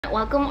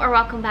welcome or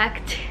welcome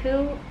back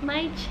to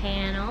my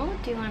channel.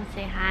 Do you want to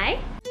say hi?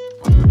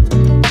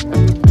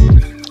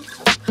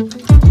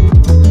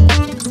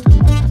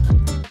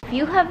 If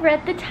you have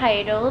read the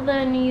title,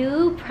 then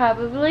you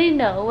probably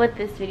know what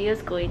this video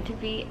is going to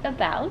be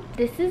about.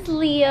 This is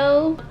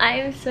Leo. I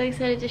am so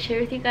excited to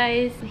share with you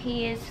guys.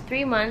 He is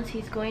 3 months.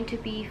 He's going to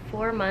be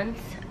 4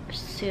 months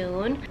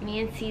soon.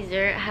 Me and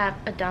Caesar have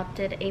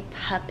adopted a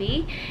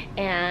puppy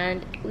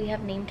and we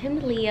have named him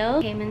Leo.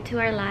 He came into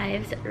our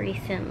lives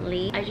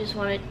recently. I just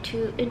wanted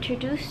to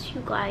introduce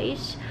you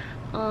guys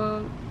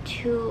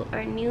to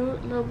our new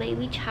little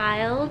baby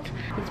child.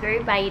 He's very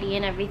bitey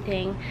and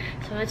everything,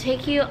 so I'm gonna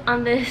take you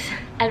on this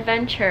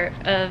adventure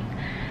of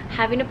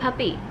having a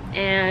puppy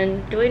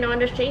and doing all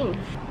the things.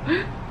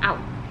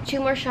 Ow. 2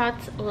 more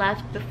shots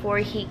left before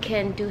he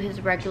can do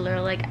his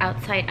regular like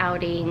outside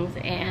outings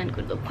and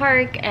go to the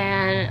park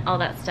and all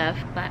that stuff,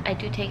 but I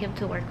do take him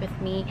to work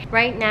with me.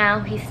 Right now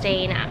he's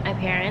staying at my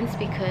parents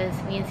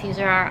because me and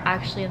Caesar are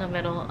actually in the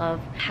middle of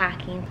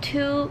packing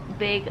 2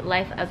 big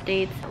life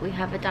updates. We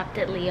have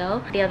adopted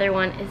Leo. The other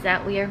one is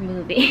that we are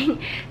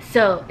moving.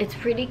 So it's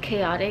pretty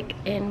chaotic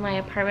in my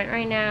apartment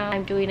right now.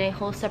 I'm doing a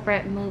whole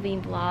separate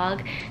moving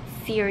vlog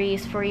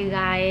series for you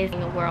guys.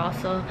 We're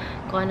also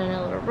going on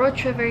a little road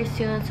trip very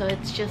soon, so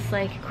it's just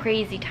like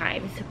crazy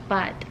times.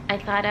 But I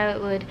thought I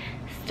would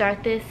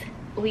start this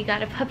 "We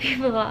Got a Puppy"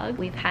 vlog.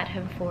 We've had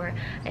him for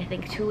I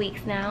think 2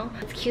 weeks now.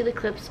 Let's cue the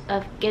clips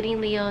of getting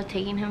Leo,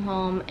 taking him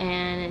home,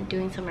 and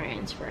doing some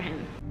errands for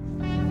him.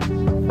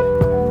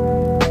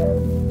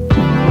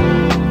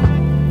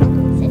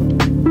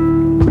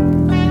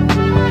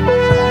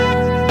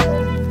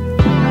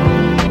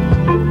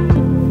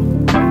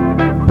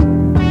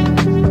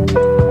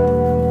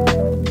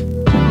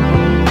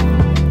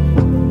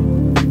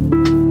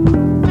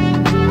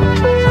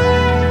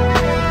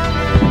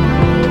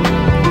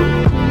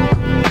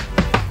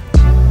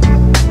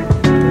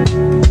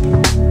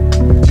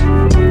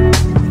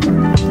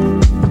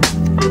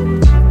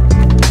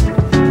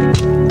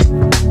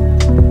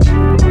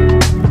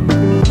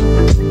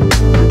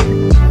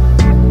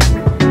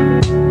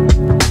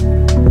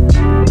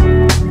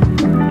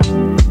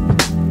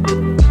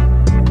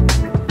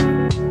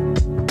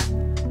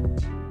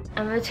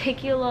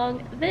 Take you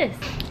along this.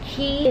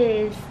 He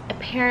is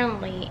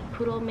apparently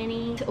poodle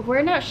mini.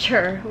 We're not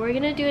sure. We're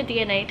gonna do a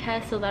DNA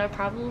test, so that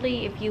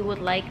probably, if you would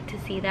like to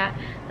see that,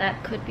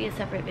 that could be a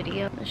separate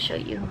video. I'll show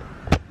you.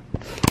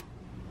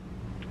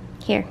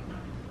 Here.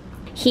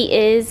 He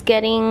is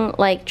getting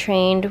like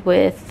trained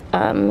with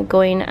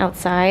going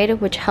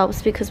outside, which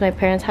helps because my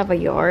parents have a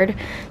yard,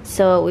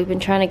 so we've been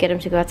trying to get him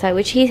to go outside,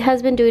 which he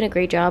has been doing a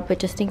great job. But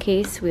just in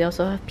case, we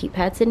also have pee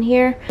pads in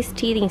here. He's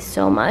teething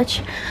so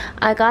much.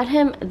 I got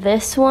him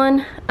this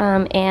one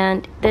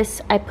and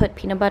this I put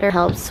peanut butter,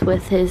 helps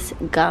with his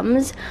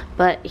gums,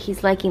 but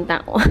he's liking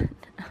that one.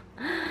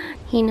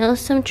 He knows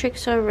some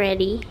tricks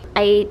already.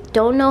 I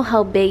don't know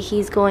how big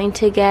he's going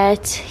to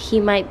get. He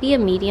might be a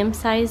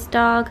medium-sized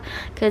dog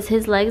because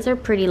his legs are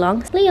pretty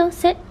long. Leo,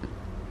 sit.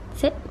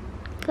 Sit.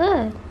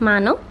 Good.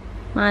 Mano.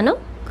 Mano.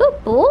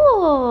 Good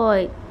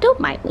boy.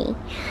 Don't bite me.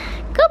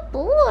 Good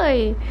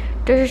boy.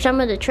 Those are some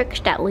of the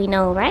tricks that we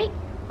know, right?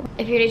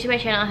 If you're new to my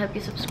channel, I hope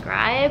you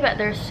subscribe.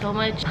 There's so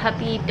much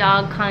puppy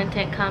dog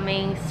content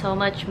coming, so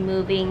much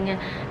moving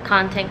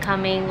content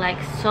coming, like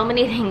so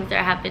many things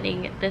are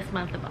happening this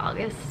month of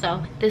August.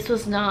 So this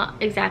was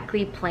not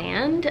exactly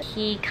planned.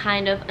 He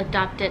kind of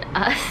adopted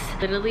us.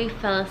 Literally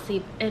fell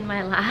asleep in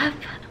my lap.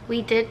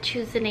 We did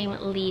choose the name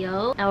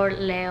Leo or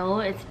Leo.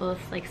 It's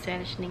both like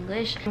Spanish and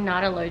English. I'm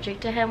not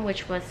allergic to him,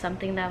 which was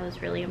something that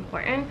was really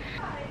important.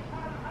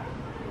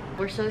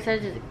 We're so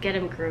excited to get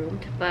him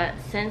groomed, but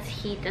since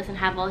he doesn't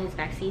have all his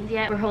vaccines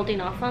yet, we're holding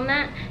off on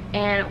that,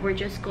 and we're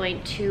just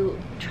going to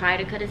try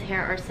to cut his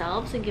hair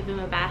ourselves and give him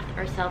a bath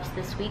ourselves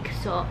this week.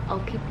 So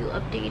I'll keep you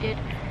updated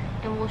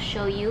and we'll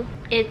show you.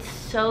 It's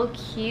so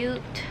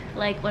cute.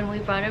 Like when we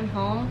brought him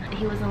home,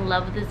 he was in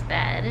love with his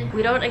bed.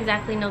 We don't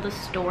exactly know the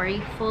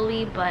story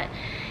fully, but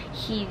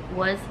he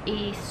was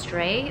a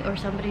stray, or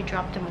somebody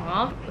dropped him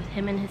off with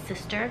him and his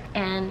sister,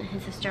 and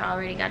his sister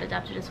already got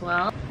adopted as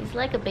well. He's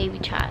like a baby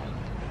child.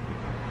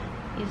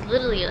 He's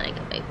literally like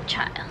a baby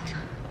child.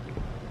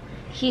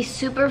 He's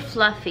super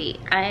fluffy.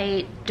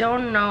 I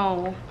don't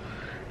know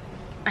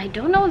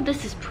if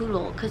this is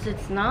poodle because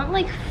it's not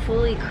like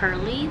fully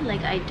curly.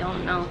 Like, I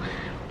don't know,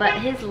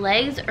 but his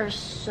legs are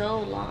so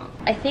long.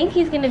 I think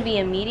he's gonna be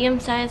a medium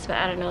size, but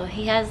I don't know.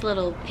 He has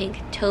little pink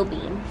toe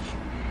beans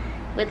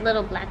with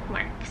little black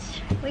marks.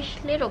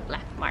 Which little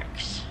black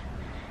marks?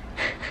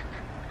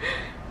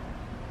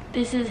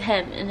 This is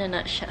him in a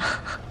nutshell.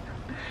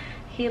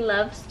 He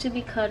loves to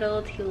be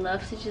cuddled. He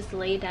loves to just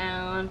lay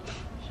down.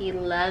 He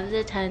loves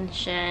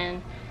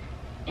attention.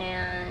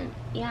 And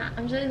yeah,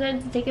 I'm so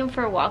excited to take him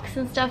for walks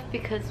and stuff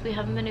because we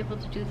haven't been able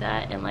to do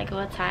that and like go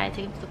outside,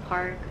 take him to the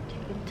park,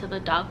 take him to the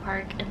dog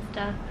park and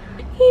stuff.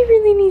 He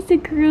really needs a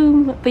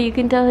groom, but you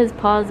can tell his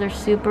paws are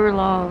super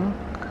long.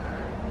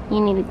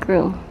 You need a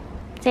groom.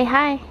 Say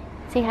hi.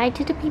 Say hi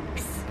to the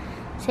peeps.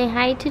 Say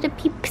hi to the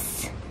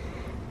peeps.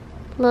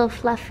 Little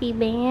fluffy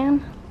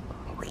band.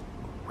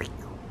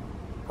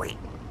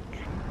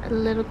 A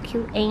little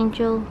cute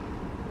angel.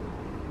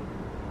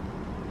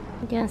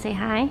 You wanna say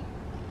hi?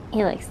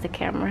 He likes the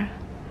camera.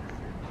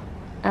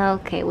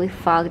 Okay, we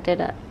fogged it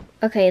up.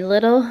 Okay,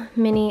 little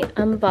mini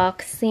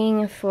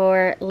unboxing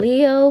for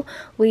Leo.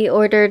 We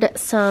ordered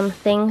some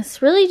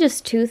things, really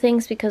just 2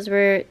 things, because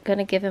we're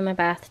gonna give him a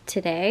bath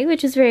today,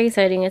 which is very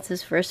exciting. It's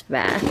his first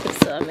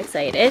bath, so I'm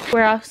excited.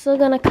 We're also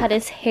gonna cut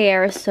his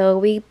hair, so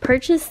we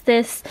purchased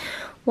this.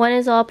 One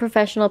is all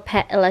professional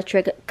pet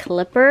electric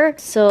clipper.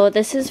 So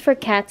this is for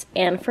cats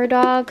and for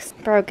dogs.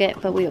 Broke it,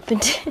 but we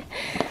opened it.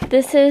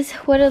 This is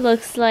what it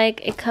looks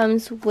like. It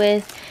comes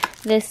with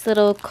this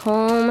little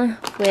comb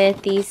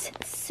with these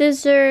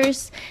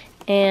scissors,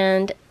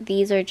 and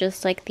these are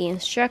just like the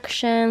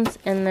instructions.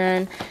 And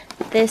then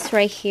this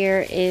right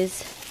here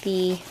is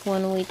the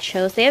one we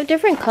chose. They have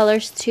different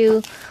colors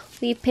too.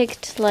 We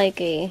picked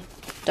like a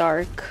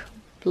dark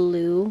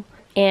blue,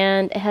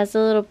 and it has a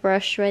little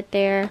brush right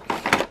there.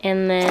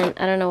 And then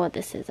I don't know what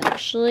this is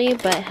actually,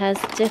 but it has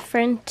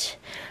different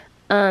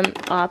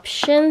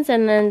options.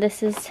 And then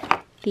this is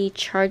the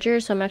charger,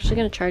 so I'm actually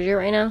going to charge it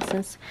right now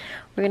since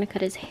we're going to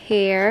cut his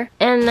hair.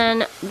 And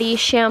then the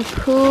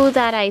shampoo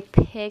that I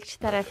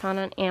picked that I found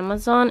on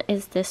Amazon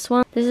is this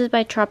one. This is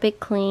by Tropic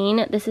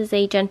Clean. This is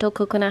a gentle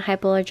coconut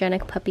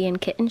hypoallergenic puppy and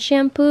kitten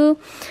shampoo.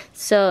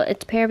 So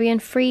it's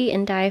paraben free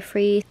and dye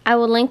free. I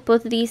will link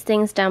both of these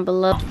things down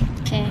below.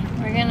 Okay,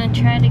 we're going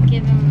to try to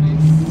give him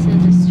this to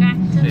distract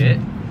him. Sit.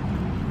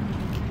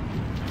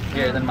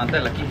 Here, then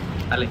mantel aquí.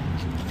 Ale.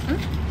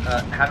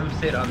 Have him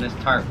sit on this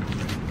tarp.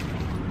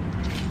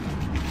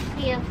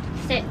 Leo,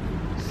 sit.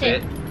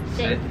 Sit.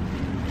 Sit.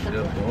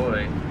 Good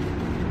boy.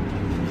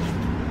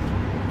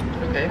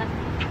 Okay.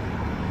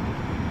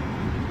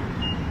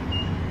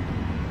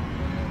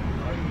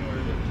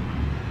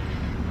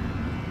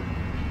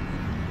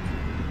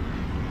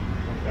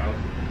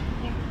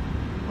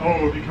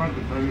 Oh, die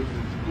Kante, da ist es.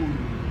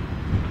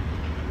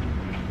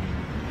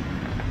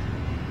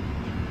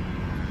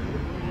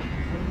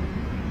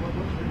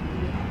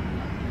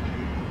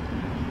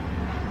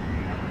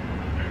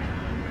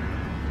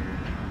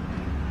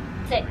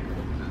 Sit.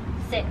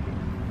 Sit.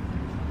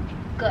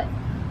 Good.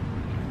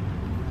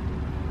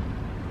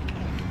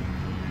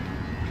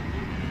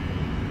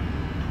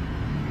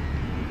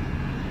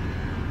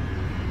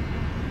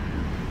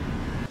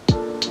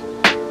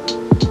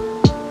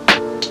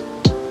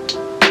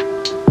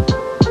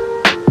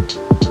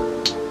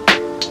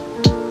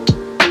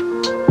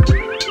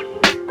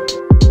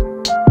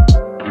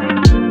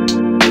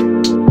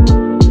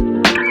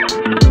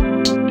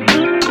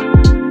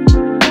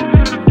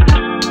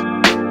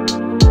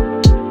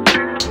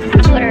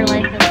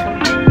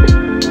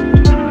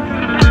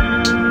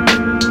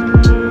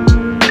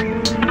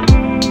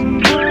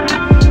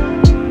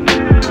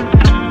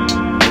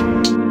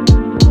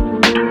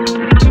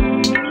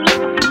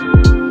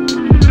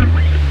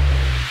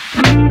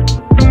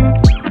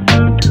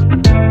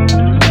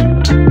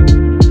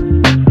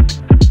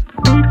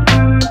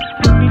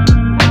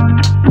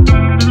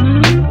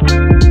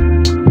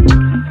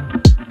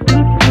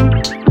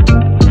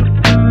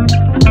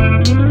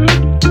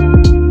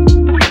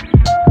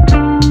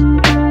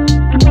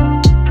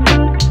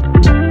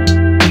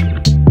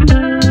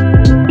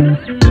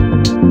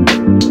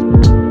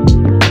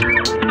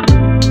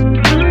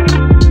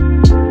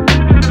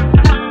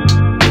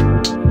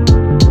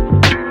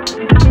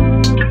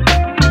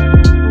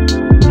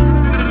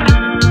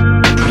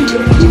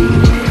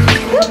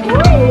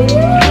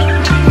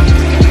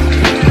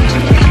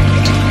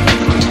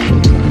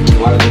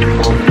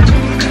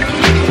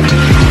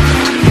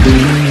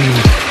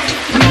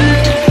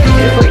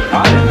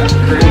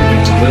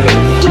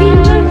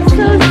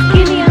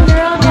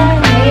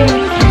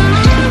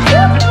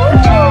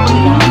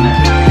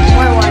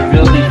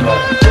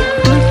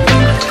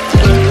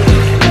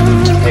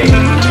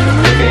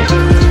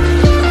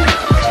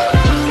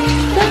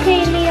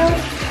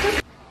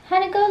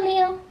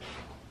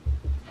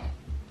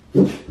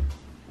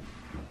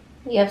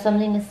 You have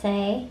something to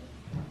say?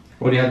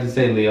 What do you have to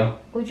say, Leo?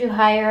 Would you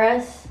hire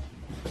us?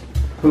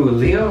 Who,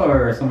 Leo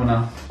or someone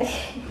else?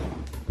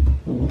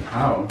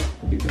 How?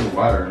 He put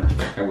water.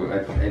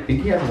 I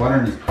think he has water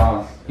in his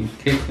paws. He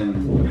kicked and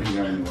he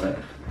got him wet.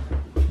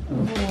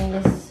 He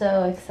is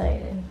so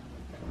excited.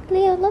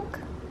 Leo, look.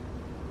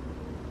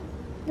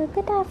 Look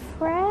at that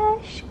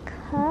fresh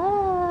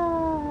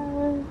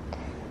cut.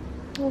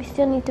 We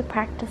still need to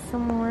practice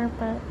some more,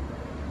 but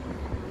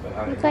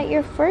it's like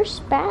your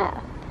first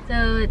bath.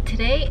 So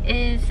today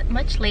is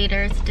much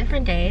later. It's a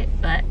different day,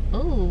 but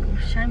ooh,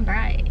 shine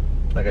bright.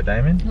 Like a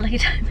diamond? Like a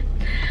diamond.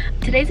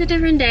 Today's a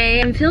different day.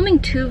 I'm filming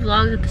 2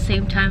 vlogs at the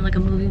same time, like a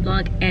movie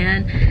vlog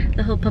and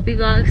the whole puppy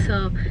vlog.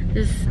 So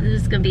this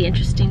is gonna be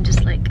interesting.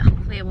 Just like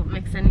hopefully I won't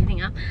mix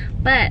anything up.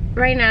 But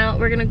right now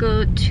we're gonna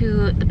go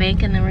to the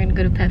bank and then we're gonna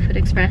go to Pet Food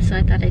Express. So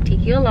I thought I'd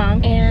take you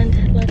along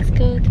and let's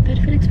go to Pet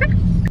Food Express.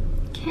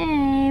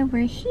 Okay,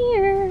 we're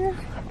here.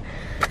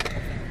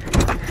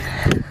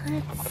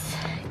 Let's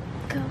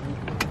go.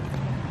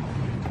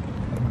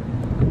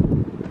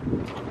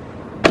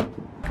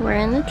 We're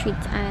in the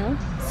treats aisle.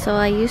 So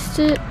I used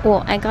to,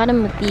 well, I got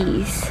him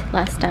these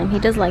last time. He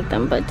does like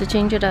them, but to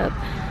change it up,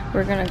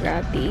 we're gonna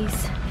grab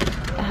these.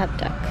 I have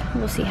duck.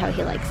 We'll see how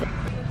he likes it.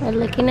 We're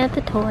looking at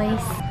the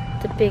toys.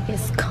 The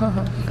biggest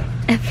Kong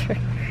ever.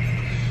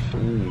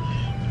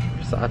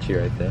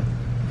 Versace right there.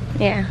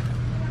 Yeah.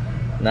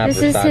 Not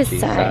this Versace, is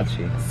his size.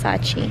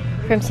 Sachi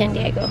from San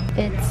Diego.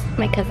 It's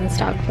my cousin's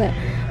dog, but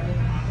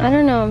I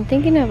don't know. I'm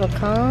thinking of a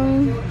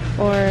Kong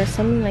or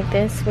something like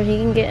this where he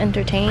can get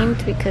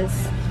entertained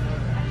because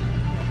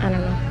I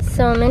don't know.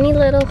 So many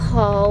little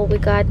haul. We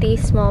got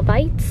these small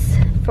bites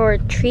for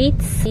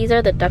treats. These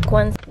are the duck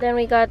ones. Then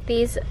we got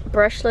these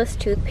brushless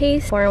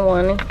toothpaste,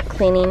 4-in-1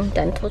 cleaning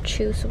dental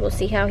chew. So we'll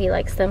see how he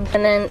likes them.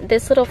 And then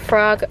this little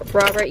frog,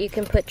 Robert, you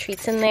can put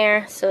treats in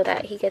there so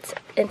that he gets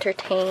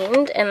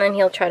entertained. And then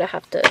he'll try to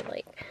have to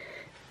like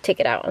take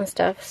it out and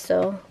stuff.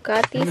 So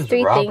got these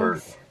three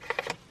things.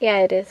 Yeah,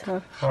 it is, huh?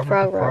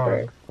 Frog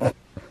Robert.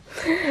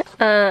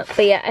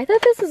 But yeah, I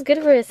thought this was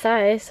good for his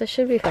size, so it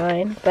should be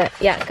fine. But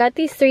yeah, got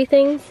these three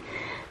things.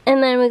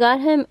 And then we got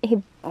him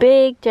a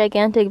big,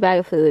 gigantic bag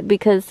of food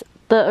because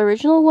the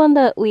original one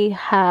that we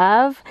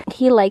have,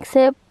 he likes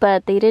it,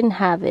 but they didn't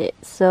have it.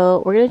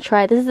 So we're gonna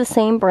try, this is the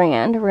same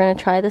brand. We're gonna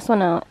try this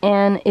one out.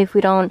 And if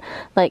we don't,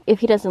 like, if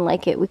he doesn't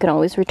like it, we can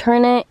always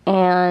return it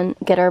and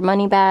get our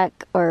money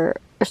back or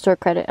store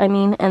credit, I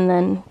mean, and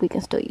then we can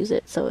still use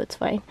it, so it's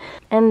fine.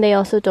 And they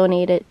also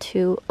donate it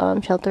to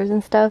shelters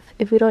and stuff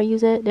if we don't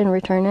use it, then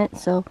return it.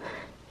 So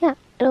yeah,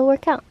 it'll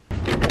work out.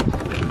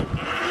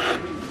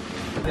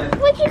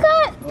 What you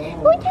got?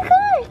 What you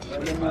got?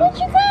 What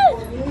you got?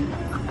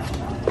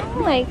 Oh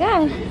my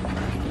god.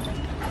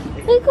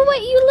 Look at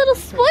what you little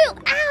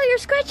spoiled. Ow, you're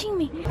scratching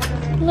me.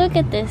 Look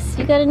at this.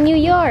 You got a new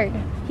yard.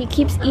 He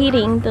keeps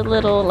eating the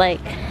little like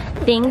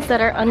things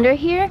that are under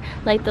here,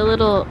 like the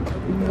little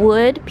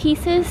wood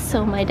pieces.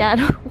 So my dad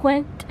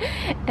went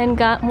and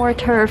got more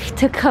turf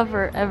to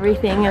cover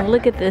everything. And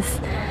look at this.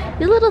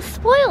 You little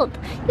spoiled.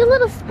 You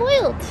little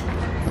spoiled.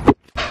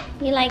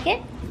 You like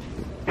it?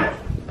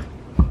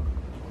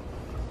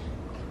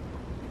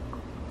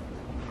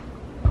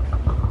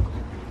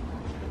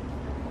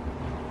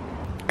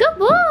 Good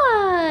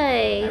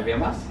boy! Have you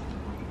más?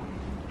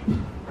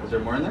 Is there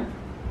more in there?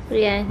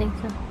 Yeah, I think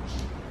so.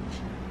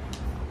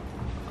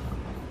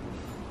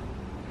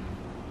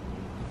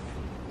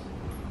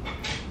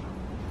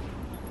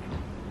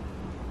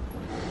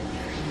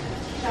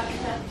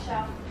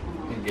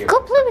 Go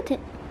play with it.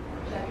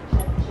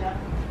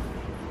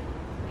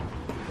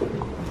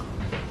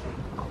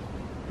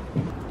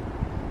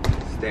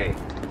 Stay.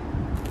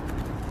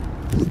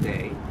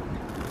 Stay.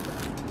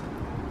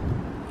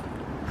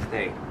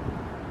 Stay.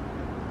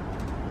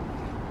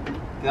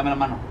 Dame la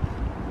mano.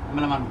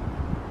 Dame la mano.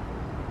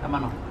 La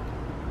mano.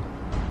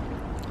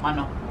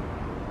 Mano.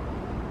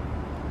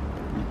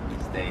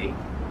 Stay.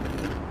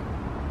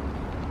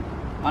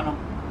 Mano.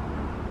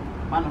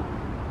 Mano.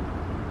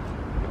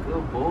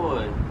 Good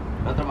boy.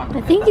 Otra mano.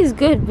 I think he's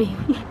good, baby.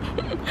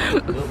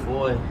 Good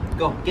boy.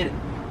 Go, get it.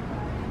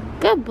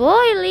 Good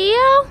boy,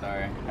 Leo.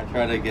 Sorry, I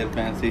try to get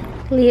fancy.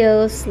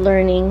 Leo's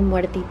learning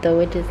muertito,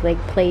 which is like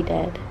play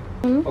dead.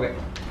 Okay.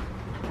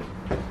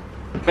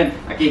 Ven,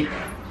 aquí.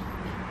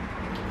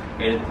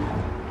 Good.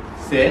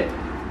 Sit.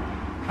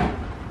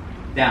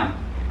 Down.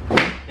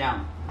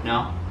 Down.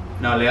 No.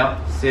 No, Leo.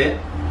 Sit.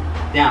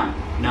 Down.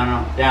 No,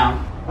 no. Down.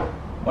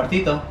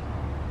 Muertito.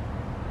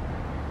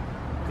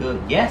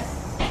 Good. Yes.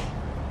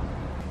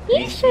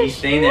 He's so He's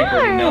staying there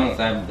because he smart. knows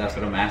that's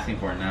what I'm asking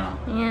for now.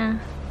 Yeah.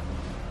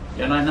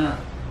 Ya no hay nada.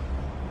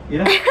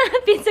 Mira.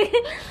 Piensa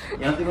que...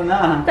 Ya no tengo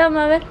nada.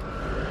 Toma, a ver.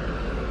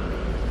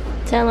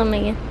 Tell him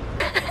again.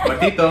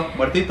 Muertito.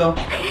 Muertito.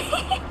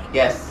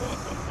 Yes.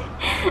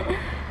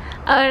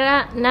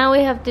 Ahora, now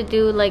we have to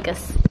do like a...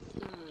 so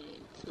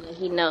that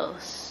he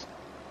knows.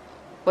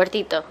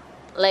 Muertito.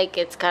 Like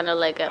it's kind of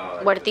like a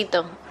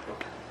muertito.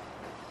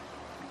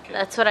 Okay.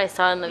 That's what I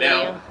saw in the Leo.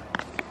 video.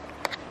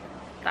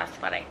 That's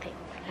what I think.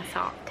 I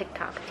saw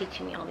TikTok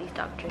teaching me all these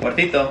doctrines.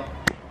 Muertito.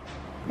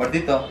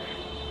 Muertito.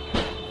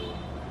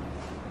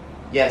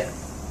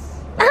 Yes.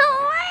 Oh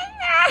my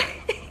god!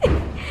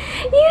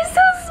 You're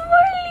so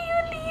smart,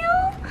 Leo.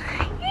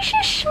 You're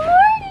so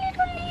smart,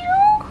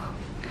 little.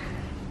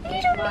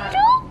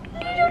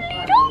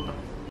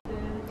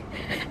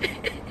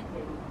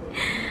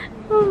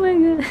 Oh my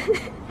god.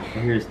 I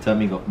hear his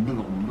tummy go.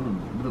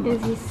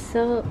 Is he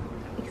so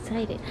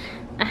excited?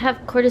 I have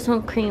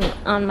cortisone cream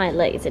on my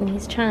legs and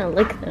he's trying to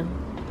lick them.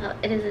 Well,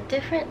 it is a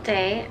different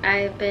day.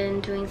 I've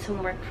been doing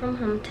some work from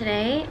home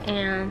today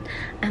and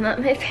I'm at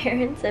my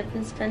parents'. I've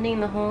been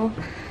spending the whole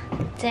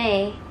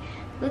day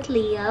with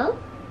Leo.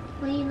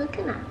 What are you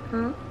looking at,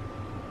 huh?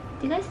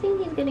 Do you guys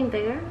think he's getting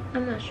bigger?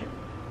 I'm not sure.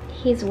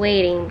 He's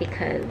waiting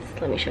because,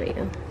 let me show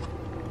you.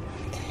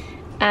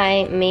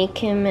 I make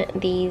him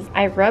these,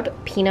 I rub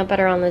peanut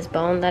butter on this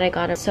bone that I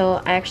got him.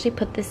 So I actually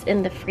put this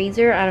in the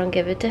freezer. I don't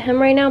give it to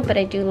him right now, but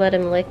I do let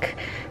him lick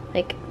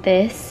like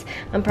this.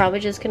 I'm probably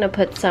just gonna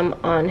put some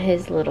on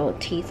his little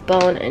teeth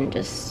bone and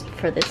just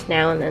for this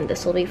now, and then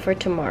this will be for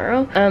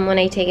tomorrow when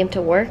I take him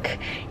to work.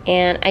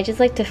 And I just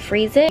like to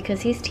freeze it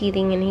because he's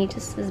teething and he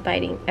just is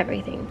biting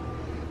everything.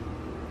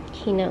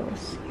 He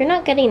knows. You're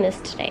not getting this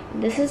today.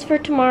 This is for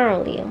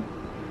tomorrow, Leo.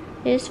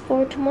 It is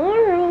for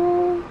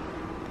tomorrow.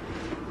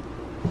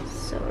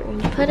 So we're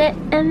gonna put it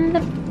in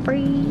the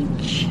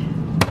fridge.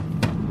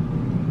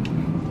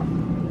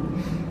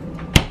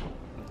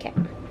 Okay.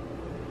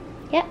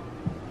 Yep.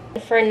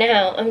 For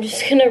now, I'm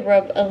just gonna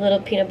rub a little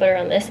peanut butter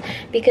on this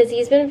because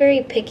he's been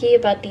very picky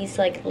about these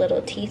like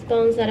little teeth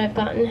bones that I've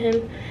gotten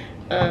him.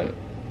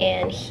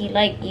 And he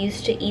like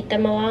used to eat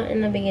them a lot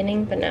in the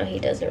beginning, but now he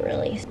doesn't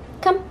really.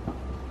 Come.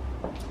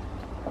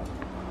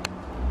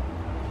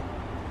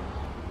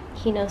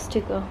 He knows to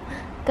go.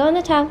 Go on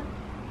the towel.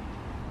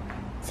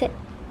 Sit.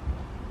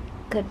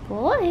 Good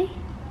boy.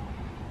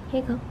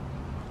 Here you go.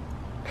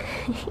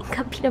 He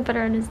got peanut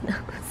butter on his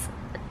nose.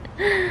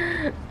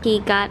 He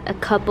got a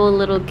couple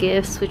little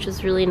gifts, which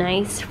was really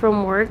nice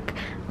from work.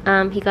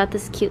 He got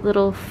this cute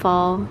little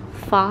fall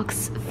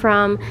fox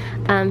from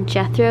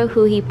Jethro,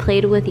 who he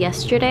played with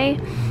yesterday.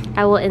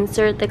 I will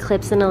insert the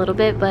clips in a little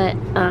bit, but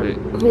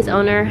his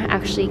owner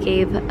actually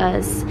gave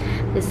us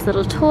this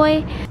little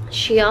toy.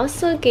 She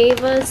also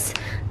gave us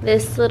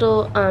this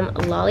little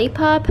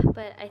lollipop,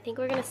 but I think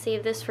we're gonna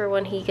save this for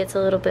when he gets a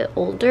little bit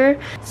older.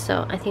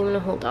 So I think I'm gonna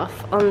hold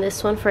off on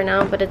this one for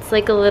now, but it's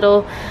like a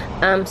little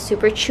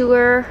super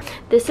chewer.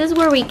 This is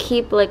where we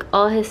keep like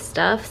all his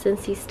stuff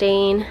since he's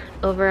staying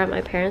over at my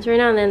parents right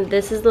now. And then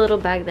this is the little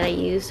bag that I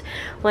use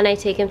when I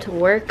take him to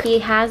work. He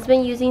has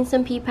been using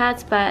some pee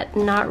pads, but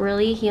not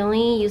really. He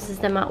only uses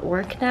them at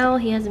work now.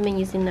 He hasn't been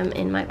using them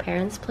in my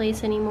parents'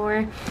 place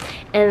anymore.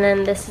 And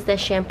then this is the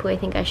shampoo I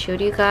think I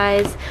showed you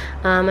guys.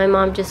 My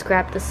mom just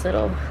grabbed this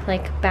little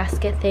like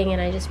basket thing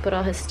and I just put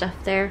all his stuff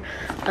there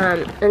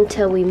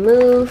until we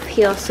move.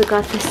 He also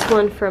got this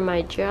one for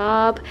my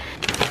job.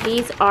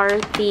 These are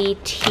the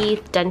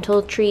teeth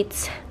dental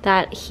treats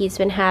that he's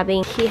been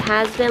having. He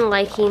has been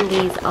liking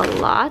these a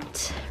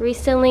lot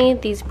recently,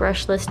 these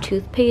brushless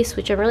toothpaste,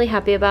 which I'm really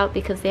happy about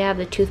because they have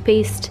the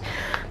toothpaste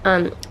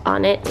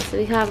on it. So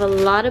we have a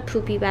lot of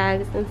poopy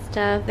bags and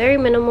stuff. Very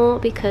minimal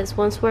because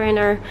once we're in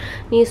our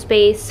new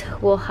space,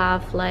 we'll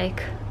have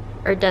like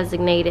our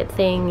designated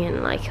thing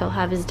and like he'll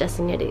have his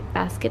designated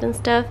basket and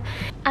stuff.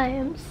 I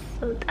am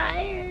so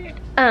tired.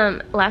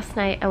 Last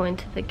night I went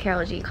to the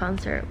Karol G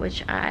concert,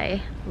 which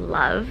I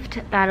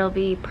loved. That'll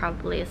be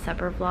probably a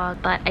separate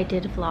vlog, but I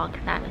did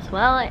vlog that as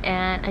well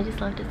and I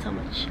just loved it so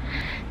much.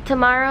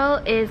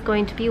 Tomorrow is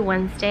going to be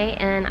Wednesday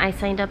and I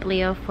signed up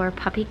Leo for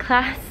puppy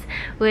class,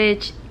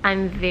 which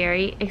I'm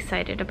very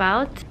excited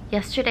about.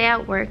 Yesterday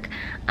at work,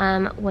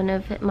 one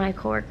of my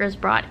coworkers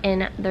brought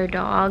in their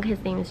dog.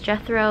 His name is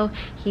Jethro.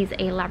 He's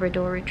a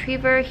Labrador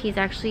Retriever. He's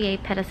actually a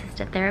pet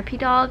assisted therapy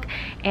dog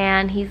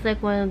and he's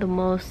like one of the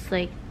most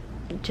like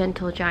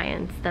gentle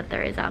giants that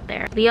there is out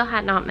there. Leo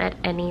had not met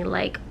any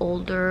like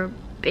older,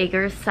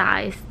 bigger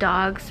sized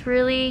dogs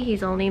really.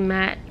 He's only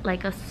met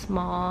like a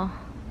small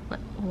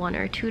one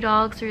or two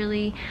dogs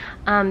really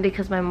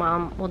because my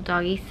mom will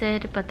doggy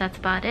sit, but that's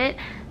about it.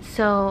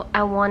 So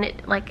I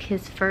wanted like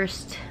his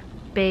first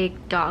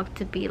big dog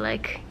to be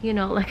like, you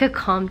know, like a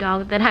calm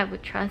dog that I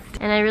would trust,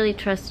 and I really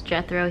trust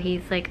Jethro.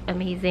 He's like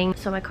amazing.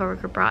 So my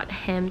coworker brought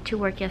him to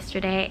work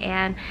yesterday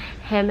and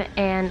him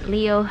and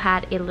Leo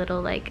had a little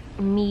like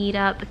meet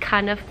up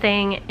kind of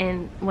thing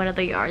in one of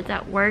the yards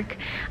at work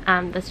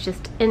that's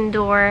just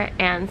indoor,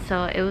 and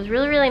so it was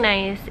really, really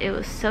nice. It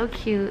was so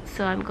cute.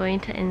 So I'm going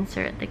to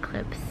insert the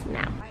clips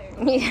now.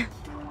 Yeah.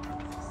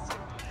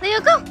 Leo,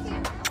 go!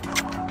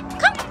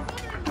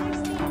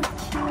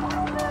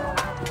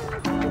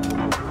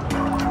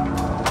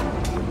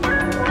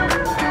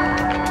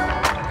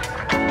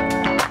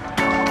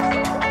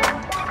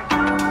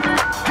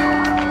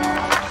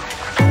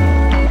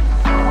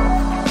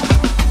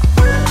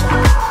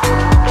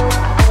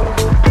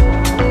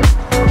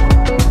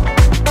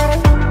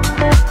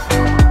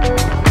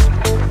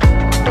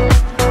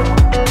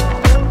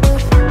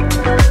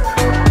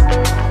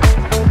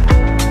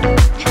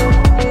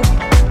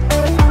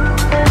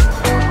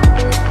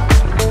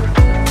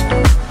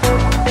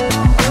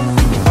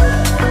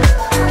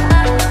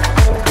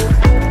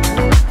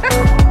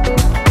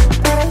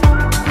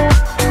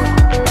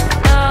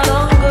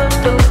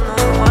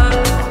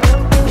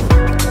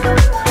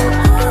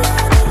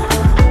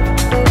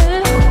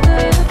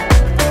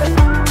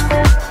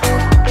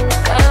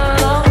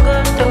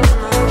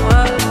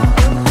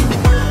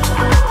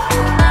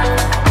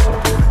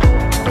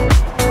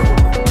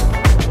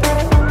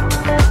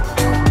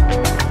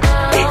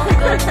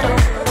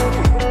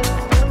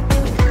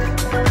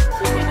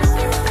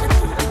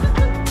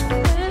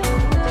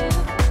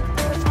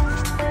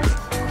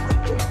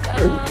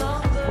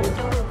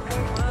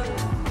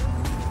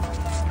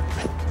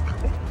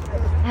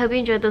 I hope you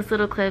enjoyed those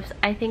little clips.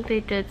 I think they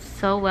did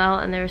so well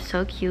and they were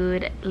so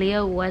cute.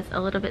 Leo was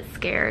a little bit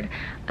scared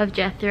of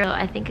Jethro.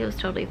 I think it was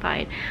totally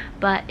fine,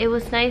 but it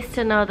was nice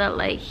to know that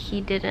like he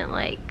didn't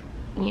like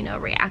you know,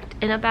 react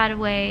in a bad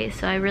way.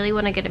 So I really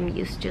want to get him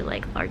used to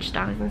like large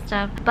dogs and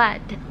stuff.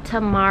 But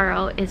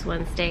tomorrow is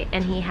Wednesday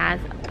and he has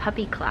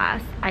puppy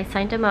class. I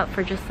signed him up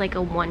for just like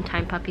a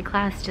one-time puppy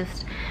class,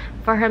 just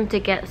for him to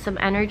get some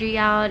energy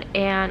out,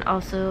 and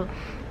also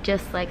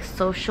just like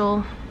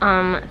social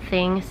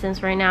thing,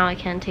 since right now I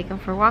can't take him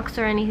for walks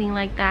or anything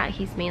like that.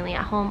 He's mainly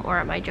at home or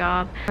at my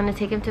job. I'm gonna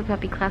take him to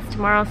puppy class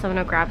tomorrow, so I'm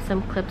gonna grab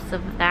some clips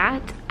of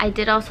that. I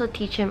did also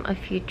teach him a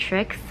few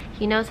tricks.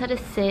 He knows how to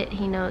sit,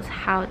 he knows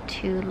how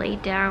to lay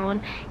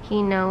down,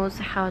 he knows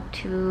how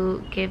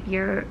to give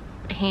your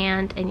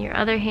hand and your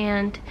other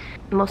hand.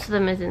 Most of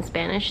them is in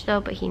Spanish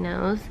though, but he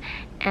knows.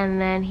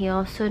 And then he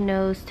also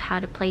knows how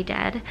to play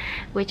dead,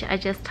 which I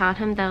just taught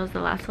him. That was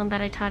the last one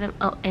that I taught him.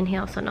 Oh, and he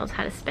also knows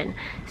how to spin.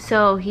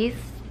 So he's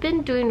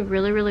been doing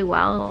really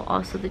well.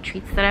 Also the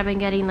treats that I've been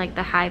getting, like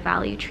the high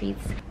value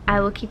treats. I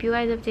will keep you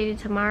guys updated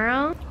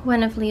tomorrow.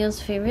 One of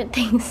Leo's favorite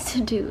things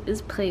to do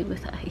is play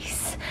with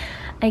ice.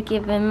 I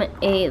give him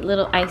a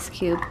little ice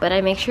cube, but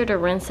I make sure to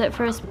rinse it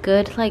first.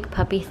 Good like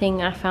puppy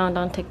thing I found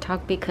on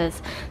TikTok,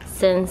 because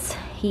since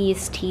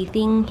he's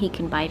teething, he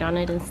can bite on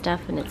it and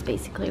stuff, and it's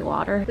basically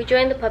water. We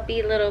joined the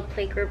puppy little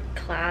playgroup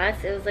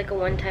class. It was like a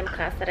one-time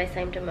class that I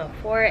signed him up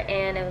for,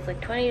 and it was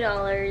like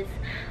 $20.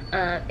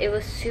 It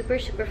was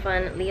super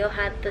fun. Leo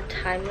had the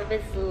time of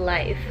his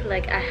life.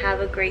 Like, I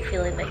have a great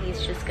feeling that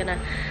he's just gonna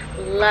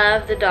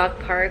love the dog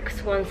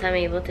parks once I'm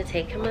able to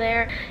take him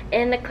there.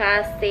 In the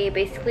class, they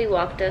basically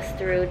walked us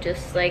through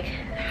just like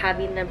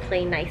having them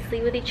play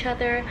nicely with each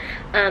other,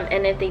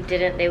 and if they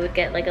didn't, they would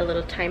get like a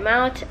little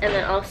timeout. And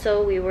then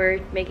also we were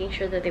making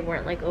sure that they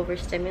weren't like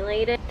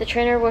overstimulated. The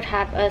trainer would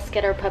have us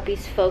get our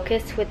puppies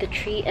focused with the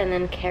treat and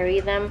then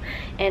carry them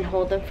and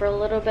hold them for a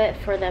little bit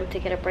for them to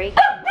get a break.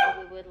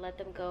 We would let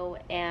them go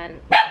and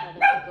tell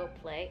them to go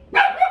play.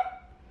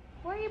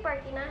 Why are you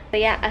barking at? But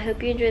yeah, I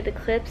hope you enjoyed the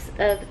clips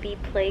of the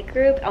play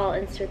group. I'll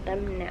insert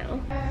them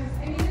now.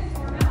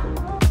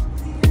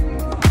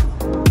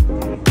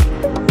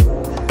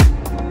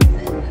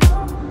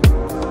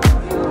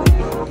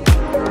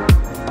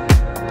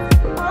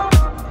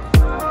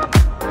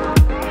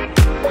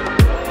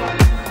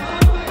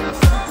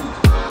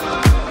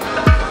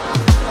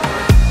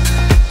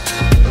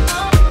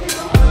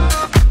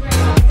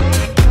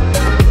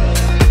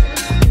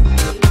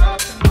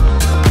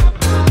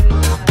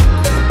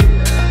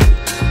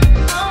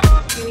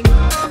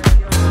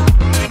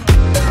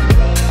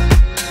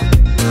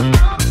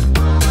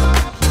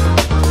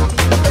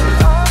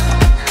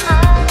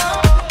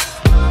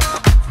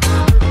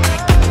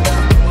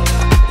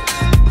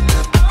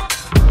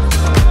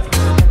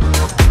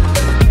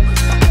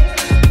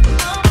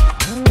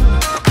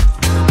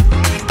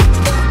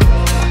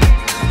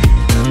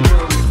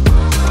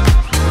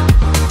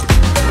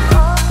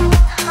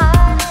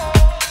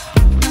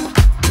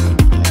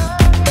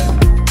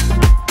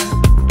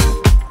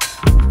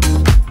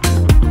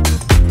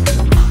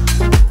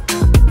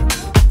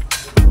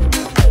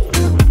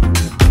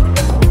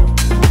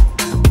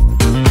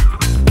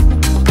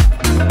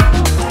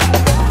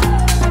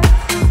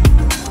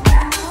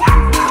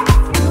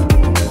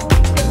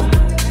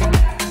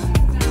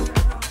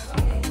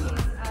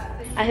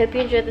 I hope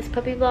you enjoyed this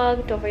puppy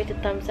vlog. Don't forget to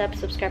thumbs up,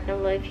 subscribe down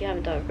below if you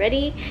haven't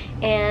already.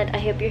 And I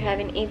hope you're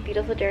having a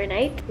beautiful day or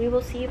night. We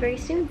will see you very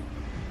soon.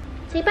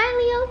 Say bye,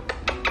 Leo.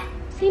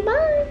 Say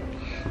bye.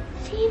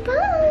 Say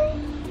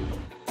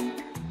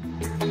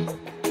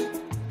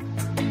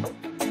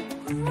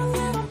bye.